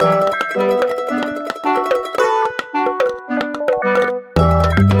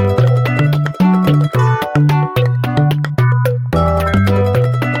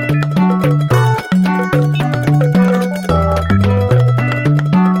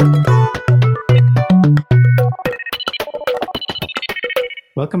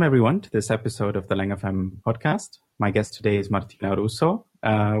Welcome, everyone, to this episode of the LangFM podcast. My guest today is Martina Russo.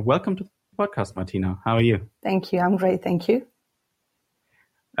 Welcome to the podcast, Martina. How are you? Thank you. I'm great. Thank you.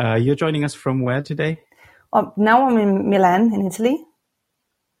 You're joining us from where today? Now I'm in Milan, in Italy.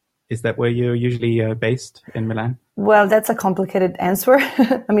 Is that where you're usually based, in Milan? Well, that's a complicated answer.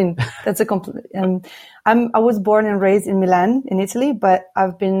 I mean, that's a I was born and raised in Milan, in Italy, but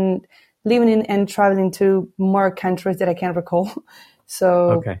I've been living in and traveling to more countries that I can't recall.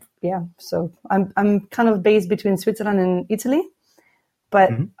 So, yeah, so I'm kind of based between Switzerland and Italy,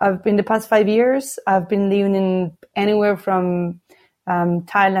 but I've been the past 5 years, I've been living in anywhere from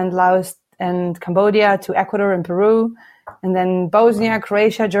Thailand, Laos, and Cambodia to Ecuador and Peru, and then Bosnia,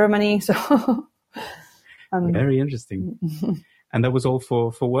 Croatia, Germany. So, very interesting. And that was all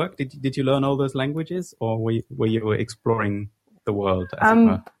for work? Did you learn all those languages, or were you exploring the world, as it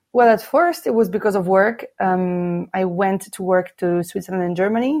were? Well, at first it was because of work. I went to work to Switzerland and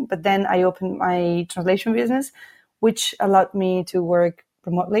Germany, but then I opened my translation business, which allowed me to work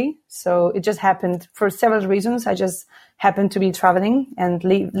remotely. So it just happened for several reasons. I just happened to be traveling and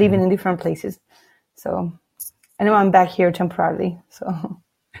living in different places. So I know I'm back here temporarily. So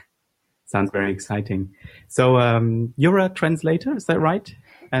sounds very exciting. So you're a translator, is that right?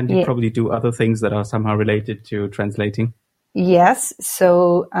 And you probably do other things that are somehow related to translating. Yes.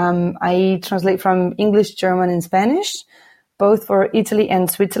 So I translate from English, German, and Spanish, both for Italy and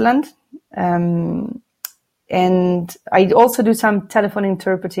Switzerland. And I also do some telephone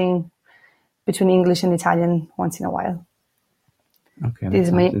interpreting between English and Italian once in a while. Okay, that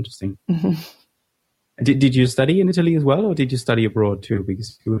sounds interesting. Did you study in Italy as well, or did you study abroad too,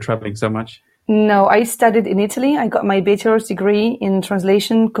 because you were traveling so much? No, I studied in Italy. I got my bachelor's degree in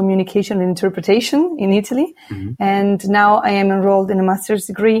translation, communication, and interpretation in Italy. And now I am enrolled in a master's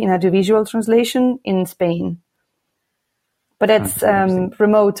degree in audiovisual translation in Spain. But that's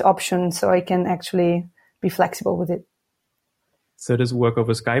remote option, so I can actually be flexible with it. So does it work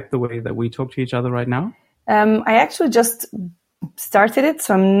over Skype the way that we talk to each other right now? I actually just started it,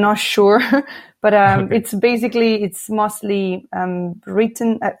 so I'm not sure. But it's mostly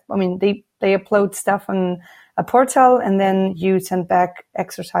written. They upload stuff on a portal, and then you send back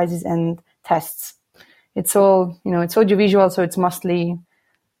exercises and tests. It's all, it's audiovisual, so it's mostly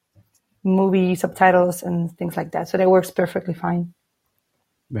movie subtitles and things like that. So that works perfectly fine.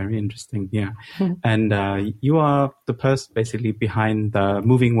 Very interesting, yeah. And you are the person basically behind the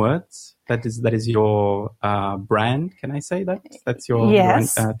Moving Words. That is your brand. Can I say that? That's your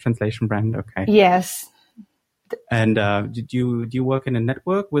translation brand. Okay. Yes. And do you work in a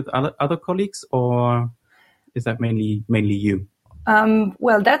network with other colleagues, or is that mainly you?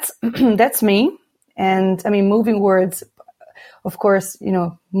 Well, that's me. And I mean, Moving Words, of course,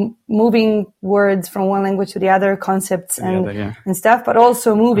 moving words from one language to the other, concepts and stuff, but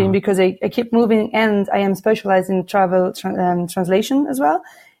also moving because I keep moving, and I am specialized in travel translation as well.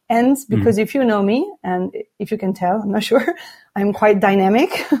 And because if you know me, and if you can tell, I'm not sure, I'm quite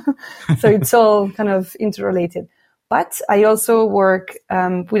dynamic. So it's all kind of interrelated. But I also work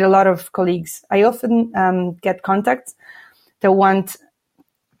with a lot of colleagues. I often get contacts that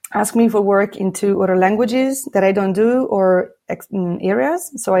ask me for work into other languages that I don't do, or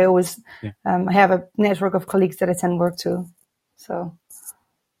areas. So I always I have a network of colleagues that I send work to. So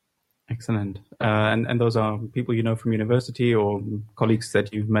excellent. And those are people you know from university, or colleagues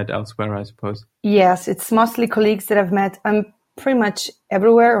that you've met elsewhere, I suppose? Yes, it's mostly colleagues that I've met. I'm pretty much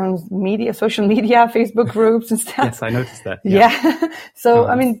everywhere on social media, Facebook groups and stuff. Yes, I noticed that. Yeah. So,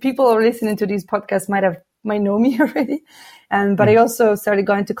 I mean, people who are listening to these podcasts might know me already. But I also started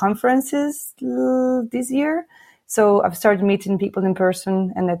going to conferences this year. So I've started meeting people in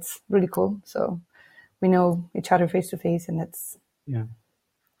person, and that's really cool. So we know each other face to face, and that's... Yeah.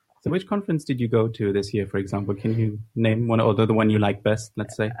 So which conference did you go to this year, for example? Can you name one, or the one you like best,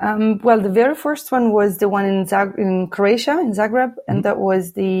 let's say? Well, the very first one was the one in Croatia, in Zagreb, and that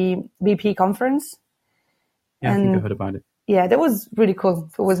was the BP conference. Yeah, I think I heard about it. Yeah, that was really cool.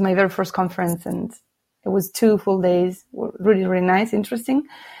 It was my very first conference, and it was 2 full days. Really, really nice, interesting.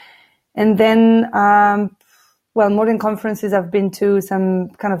 And then, more than conferences, I've been to some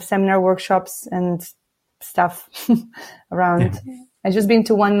kind of seminar workshops and stuff around. Yeah. I've just been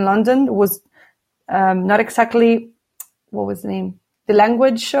to one in London. It was not exactly, what was the name? The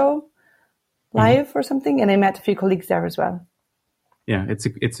Language Show Live or something. And I met a few colleagues there as well. Yeah,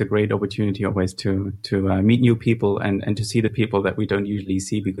 it's a great opportunity always to meet new people and to see the people that we don't usually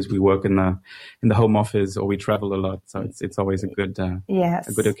see because we work in the home office or we travel a lot. So it's always a good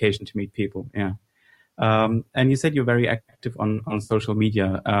occasion to meet people. Yeah. And you said you're very active on social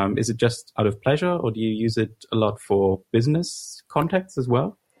media. Is it just out of pleasure, or do you use it a lot for business contacts as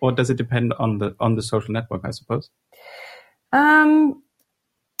well? or does it depend on the social network, I suppose?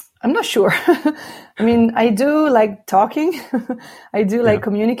 I'm not sure. I mean, I do like talking. I do like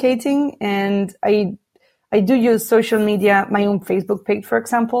communicating, and I do use social media, my own Facebook page, for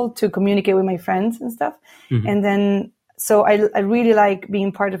example, to communicate with my friends and stuff. Mm-hmm. And then, so I really like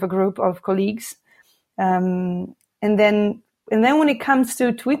being part of a group of colleagues. And then when it comes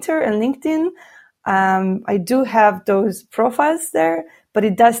to Twitter and LinkedIn, I do have those profiles there, but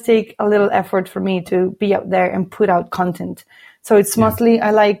it does take a little effort for me to be out there and put out content. So it's mostly, I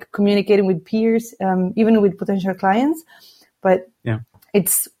like communicating with peers, even with potential clients, but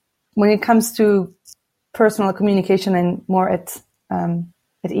it's when it comes to personal communication and more at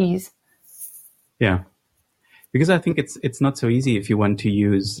ease. Yeah. Because I think it's not so easy if you want to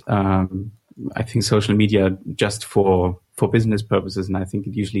use, I think social media just for business purposes. And I think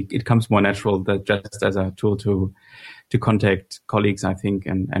it comes more natural that just as a tool to contact colleagues, I think,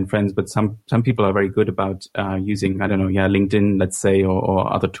 and friends. But some people are very good about using, I don't know, LinkedIn, let's say,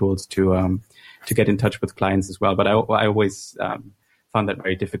 or other tools to get in touch with clients as well. But I always found that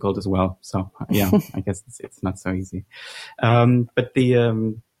very difficult as well. So I guess it's not so easy. But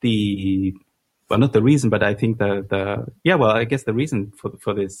well, not the reason, but I think I guess the reason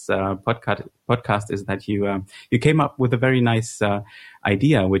for this podcast is that you came up with a very nice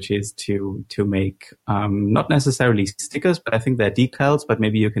idea, which is to make not necessarily stickers, but I think they're decals. But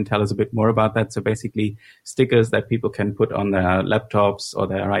maybe you can tell us a bit more about that. So basically, stickers that people can put on their laptops or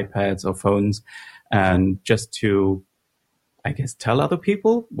their iPads or phones, and just to, I guess, tell other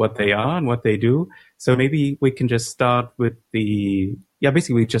people what they are and what they do. So maybe we can just start with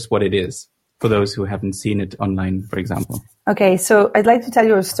basically just what it is, for those who haven't seen it online, for example. Okay, so I'd like to tell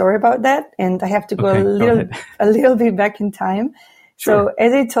you a story about that, and I have to go a little bit back in time. Sure. So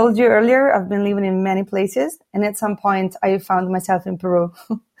as I told you earlier, I've been living in many places, and at some point I found myself in Peru.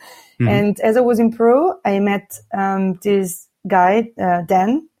 Mm-hmm. And as I was in Peru, I met this guy,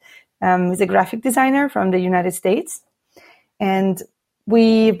 Dan. He's a graphic designer from the United States, and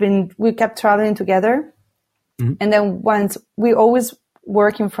we kept traveling together. Mm-hmm. And then once we always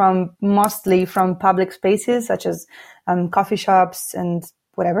working mostly from public spaces such as coffee shops and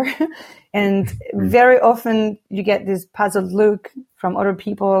whatever. And very often you get this puzzled look from other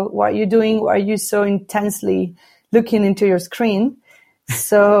people. What are you doing? Why are you so intensely looking into your screen?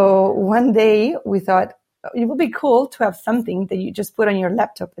 So one day we thought it would be cool to have something that you just put on your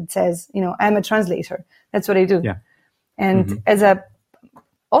laptop that says, I'm a translator. That's what I do. Yeah. And as a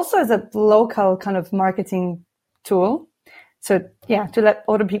local kind of marketing tool. So to let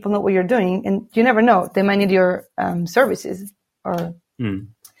other people know what you're doing, and you never know, they might need your services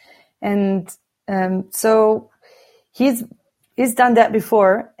so he's done that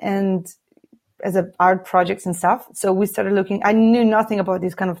before, and as art projects and stuff. So we started looking. I knew nothing about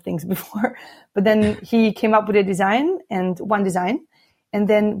these kind of things before, but then he came up with one design, and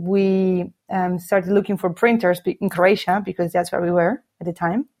then we started looking for printers in Croatia because that's where we were at the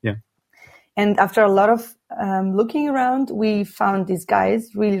time. Yeah. And after a lot of looking around, we found these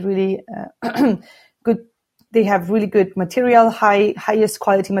guys really, really good. They have really good material, highest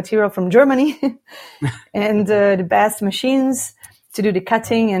quality material from Germany, and the best machines to do the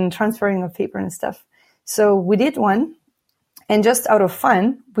cutting and transferring of paper and stuff. So we did one, and just out of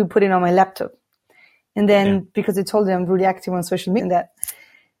fun, we put it on my laptop. And then because I told them I'm really active on social media and that,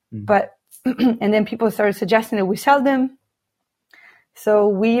 but and then people started suggesting that we sell them. So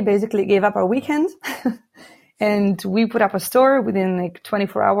we basically gave up our weekend and we put up a store within like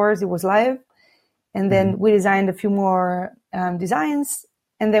 24 hours. It was live. And then we designed a few more designs.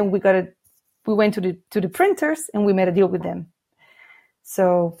 And then we went to the printers and we made a deal with them.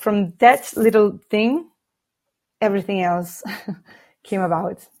 So from that little thing, everything else came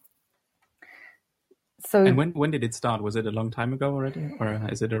about. So, and when did it start? Was it a long time ago already, or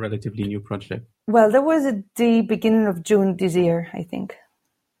is it a relatively new project? Well, that was at the beginning of June this year, I think.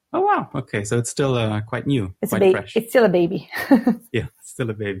 Oh, wow. Okay, so it's still quite new, quite fresh. It's still a baby. Yeah, it's still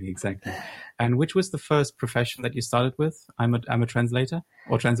a baby, exactly. And which was the first profession that you started with? I'm a translator,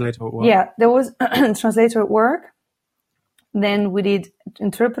 or translator at work? Yeah, there was translator at work. Then we did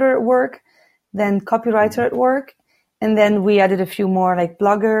interpreter at work, then copywriter at work, and then we added a few more like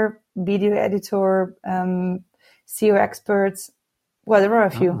blogger, video editor, SEO experts. Well, there were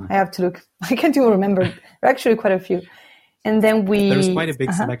a few. I have to look. I can't even remember. There are actually quite a few. And then there's quite a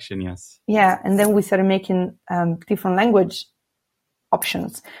big selection, yes. Yeah, and then we started making different language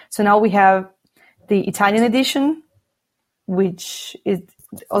options. So now we have the Italian edition, which is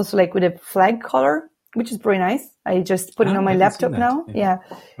also like with a flag color, which is pretty nice. I just put it on my laptop now. Yeah.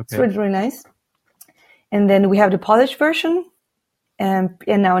 Okay. It's really, really nice. And then we have the Polish version. And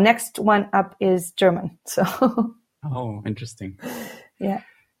now next one up is German. So. Oh, interesting. Yeah.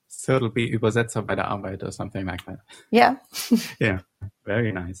 So it'll be Übersetzer bei der Arbeit or something like that. Yeah. Yeah.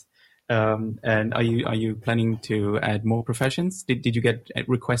 Very nice. And are you planning to add more professions? Did you get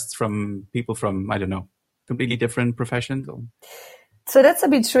requests from people from, I don't know, completely different professions? Or? So that's a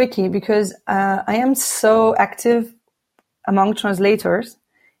bit tricky because I am so active among translators.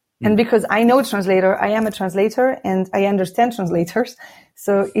 And because I know translator, I am a translator and I understand translators.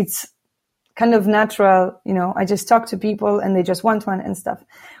 So it's kind of natural, I just talk to people and they just want one and stuff.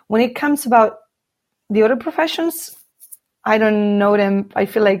 When it comes about the other professions, I don't know them. I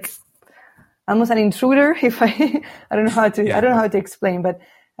feel like almost an intruder if I don't know how to explain, but,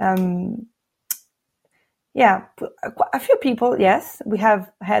 yeah, a few people. Yes. We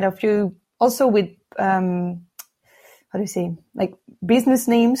have had a few also with, how do you say, like business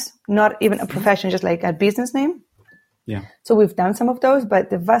names, not even a profession, just like a business name. Yeah. So we've done some of those, but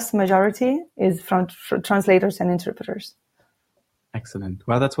the vast majority is from translators and interpreters. Excellent.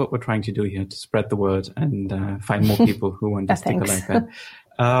 Well, that's what we're trying to do here, to spread the word and find more people who want a sticker like that.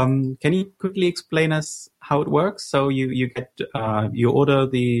 Can you quickly explain us how it works? So you get you order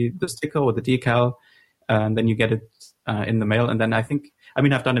the sticker or the decal, and then you get it in the mail. And then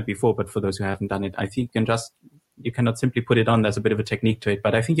I've done it before, but for those who haven't done it, I think you cannot simply put it on. There's a bit of a technique to it,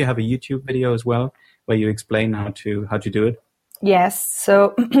 but I think you have a YouTube video as well where you explain how to do it. Yes.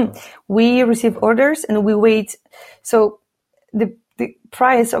 So we receive orders and we wait. So the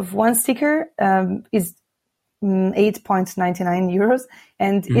price of one sticker is 8.99 euros,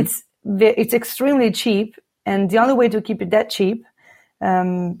 and it's extremely cheap. And the only way to keep it that cheap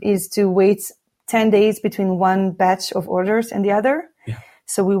is to wait 10 days between one batch of orders and the other. Yeah.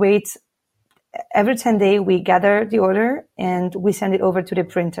 So we wait. Every 10 days, we gather the order and we send it over to the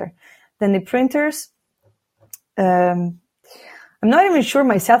printer. Then the printers, I'm not even sure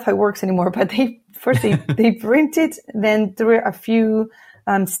myself how it works anymore, but they print it. Then there are a few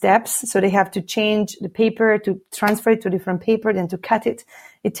steps. So they have to change the paper, to transfer it to a different paper, then to cut it.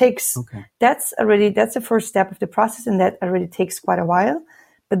 It takes, that's the first step of the process, and that already takes quite a while.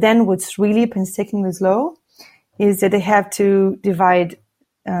 But then what's really painstakingly slow is that they have to divide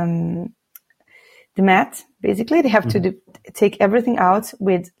the mat. Basically, they have to take everything out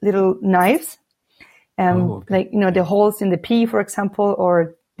with little knives, like the holes in the P, for example,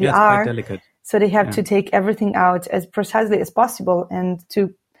 or the R. Quite delicate. So they have to take everything out as precisely as possible, and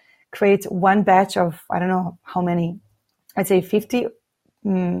to create one batch of, I don't know how many, I'd say 50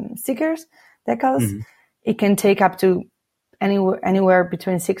 stickers, decals. It can take up to anywhere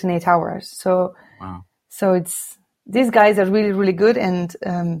between 6 and 8 hours. So, so these guys are really, really good, and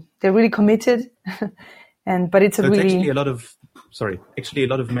they're really committed. But it's actually a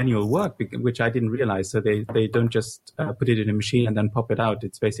lot of manual work, which I didn't realize. So they don't just put it in a machine and then pop it out.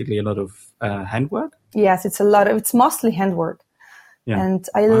 It's basically a lot of handwork. Yes, it's mostly handwork. Yeah. And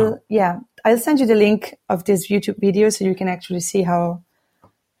I'll send you the link of this YouTube video so you can actually see how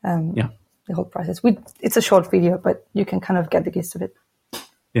the whole process. It's a short video, but you can kind of get the gist of it.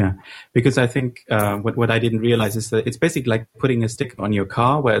 Yeah, because I think what I didn't realize is that it's basically like putting a sticker on your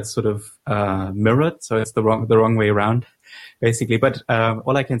car where it's sort of mirrored, so it's the wrong way around, basically. But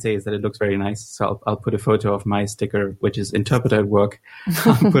all I can say is that it looks very nice. So I'll put a photo of my sticker, which is interpreted work.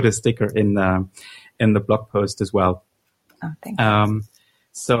 I'll put a sticker in the blog post as well. Oh, thank you.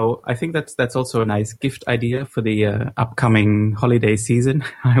 So I think that's also a nice gift idea for the upcoming holiday season,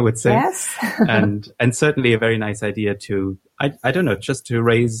 I would say. Yes. and certainly a very nice idea to, I don't know, just to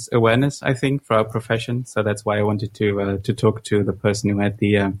raise awareness, I think, for our profession. So that's why I wanted to talk to the person who had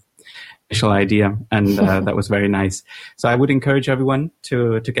the initial idea, and that was very nice. So I would encourage everyone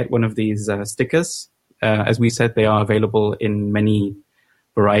to get one of these stickers. As we said, they are available in many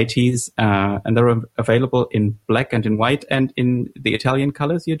varieties, and they're available in black and in white and in the Italian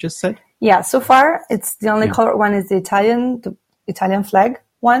colors you just said. Yeah, so far it's the only color one is the Italian flag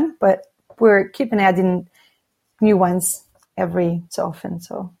one, but we're keeping adding new ones every so often.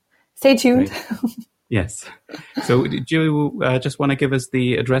 So stay tuned. Yes. So do you just want to give us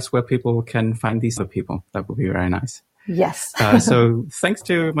the address where people can find these other people? That would be very nice. Yes. So thanks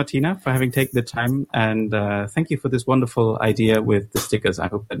to Martina for having taken the time, and thank you for this wonderful idea with the stickers. I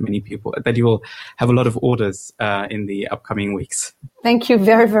hope that you will have a lot of orders in the upcoming weeks. Thank you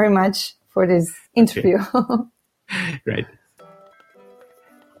very, very much for this interview. Okay. Great.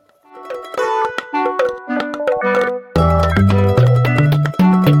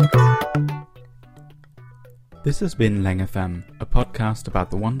 This has been Lang FM, a podcast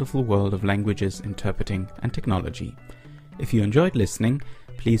about the wonderful world of languages, interpreting, and technology. If you enjoyed listening,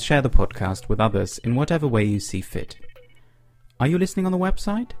 please share the podcast with others in whatever way you see fit. Are you listening on the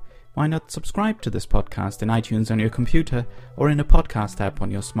website? Why not subscribe to this podcast in iTunes on your computer or in a podcast app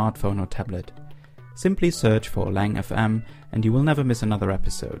on your smartphone or tablet? Simply search for Lang FM and you will never miss another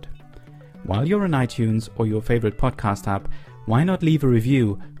episode. While you're on iTunes or your favorite podcast app, why not leave a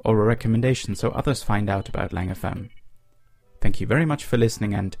review or a recommendation so others find out about Lang FM? Thank you very much for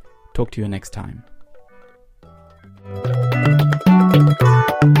listening and talk to you next time.